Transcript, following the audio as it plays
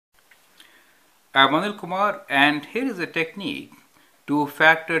I'm Anil Kumar, and here is a technique to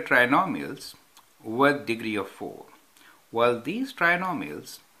factor trinomials with degree of 4. Well, these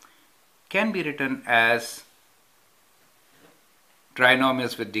trinomials can be written as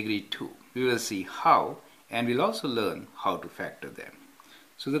trinomials with degree 2. We will see how, and we'll also learn how to factor them.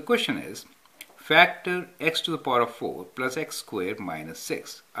 So the question is, factor x to the power of 4 plus x squared minus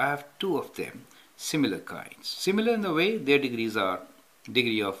 6. I have two of them, similar kinds. Similar in the way their degrees are,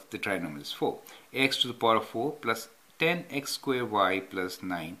 degree of the trinomial is 4. X to the power of 4 plus 10x squared y plus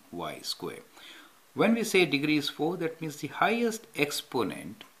 9y squared. When we say degree is 4, that means the highest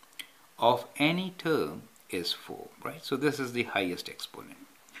exponent of any term is 4, right? So this is the highest exponent.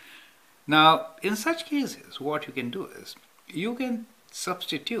 Now, in such cases, what you can do is, you can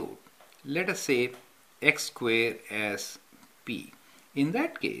substitute, let us say, x squared as p. In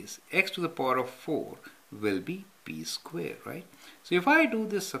that case, x to the power of 4 will be p squared, right? So if I do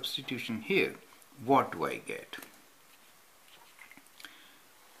this substitution here, what do I get?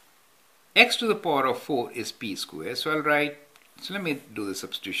 X to the power of 4 is p squared, so I'll write, so let me do the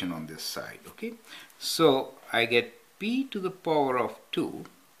substitution on this side, okay? So I get p to the power of 2,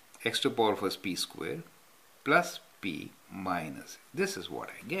 x to the power of 4 is p squared, plus p minus. This is what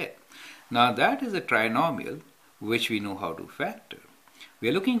I get. Now that is a trinomial which we know how to factor. We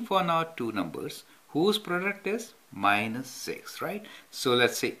are looking for now two numbers whose product is minus 6, right? So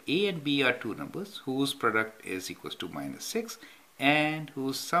let's say a and b are two numbers whose product is equals to minus 6 and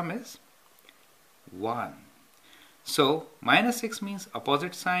whose sum is 1. So minus 6 means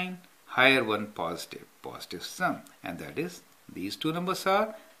opposite sign, higher one positive, positive sum, and that is these two numbers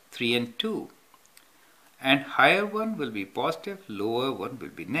are 3 and 2. And higher one will be positive, lower one will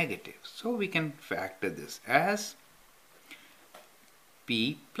be negative. So we can factor this as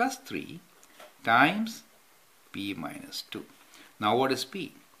p plus 3 times p minus 2. Now what is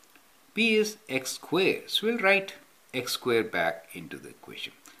p? P is x squared. So we'll write x squared back into the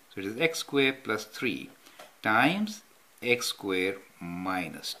equation. So it is x squared plus 3 times x squared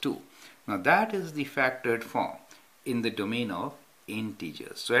minus 2. Now that is the factored form in the domain of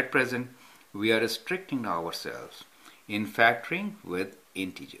integers. So at present, we are restricting ourselves in factoring with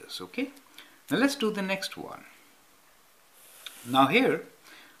integers, okay? Now let's do the next one. Now here,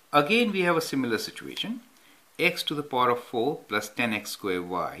 again we have a similar situation. X to the power of 4 plus 10x squared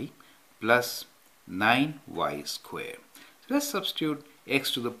y plus 9y squared. So let's substitute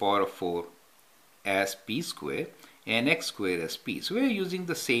x to the power of 4 as p squared and x squared as p. So we are using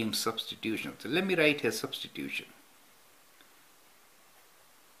the same substitution. So let me write here substitution.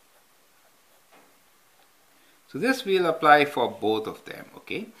 So this will apply for both of them,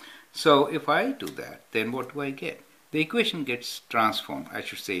 okay? So if I do that, then what do I get? The equation gets transformed, I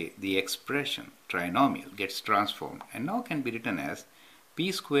should say the expression, trinomial, gets transformed and now can be written as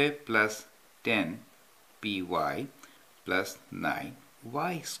p squared plus 10py plus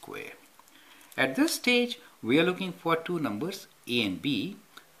 9y squared. At this stage, we are looking for two numbers, a and b,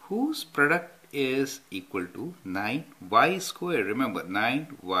 whose product is equal to 9y squared. Remember,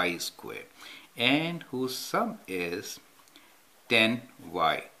 9y squared. And whose sum is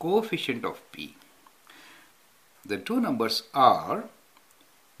 10y, coefficient of p. The two numbers are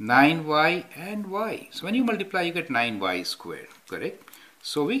 9y and y. So when you multiply, you get 9y squared, correct?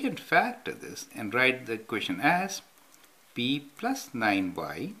 So we can factor this and write the equation as p plus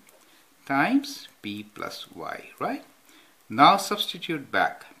 9y times p plus y, right? Now substitute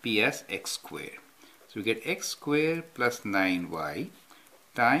back p as x squared. So we get x squared plus 9y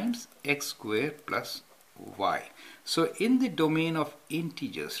times x squared plus y. So in the domain of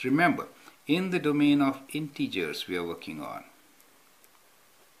integers, remember, in the domain of integers we are working on.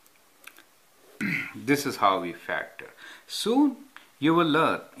 This is how we factor. Soon you will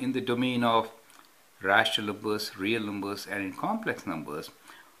learn in the domain of rational numbers, real numbers, and in complex numbers,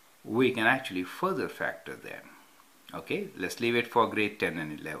 we can actually further factor them. Okay, let's leave it for grade 10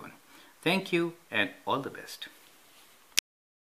 and 11. Thank you and all the best.